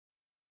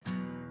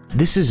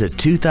This is a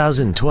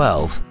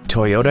 2012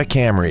 Toyota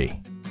Camry.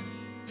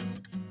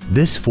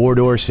 This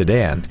four-door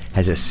sedan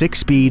has a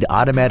 6-speed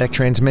automatic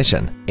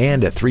transmission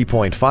and a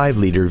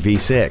 3.5-liter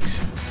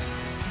V6.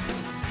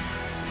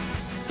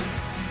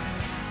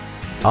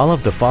 All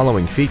of the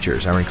following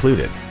features are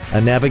included: a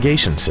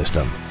navigation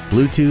system,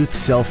 Bluetooth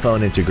cell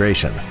phone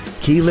integration,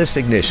 keyless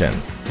ignition,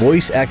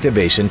 voice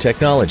activation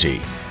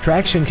technology,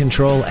 traction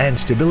control and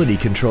stability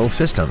control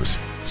systems,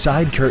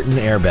 side curtain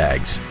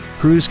airbags,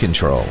 cruise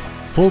control,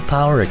 full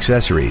power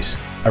accessories,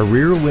 a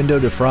rear window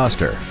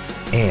defroster,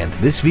 and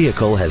this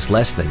vehicle has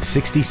less than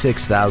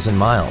 66,000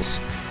 miles.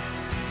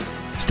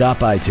 Stop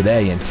by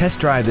today and test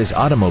drive this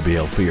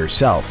automobile for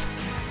yourself.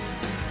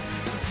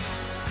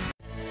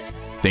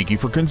 Thank you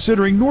for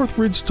considering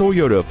Northridge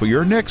Toyota for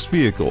your next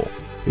vehicle.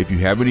 If you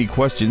have any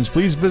questions,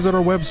 please visit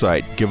our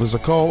website, give us a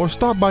call, or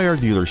stop by our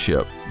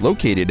dealership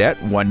located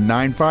at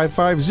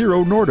 19550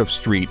 Nordhoff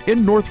Street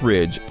in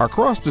Northridge,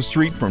 across the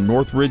street from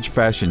Northridge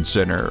Fashion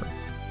Center.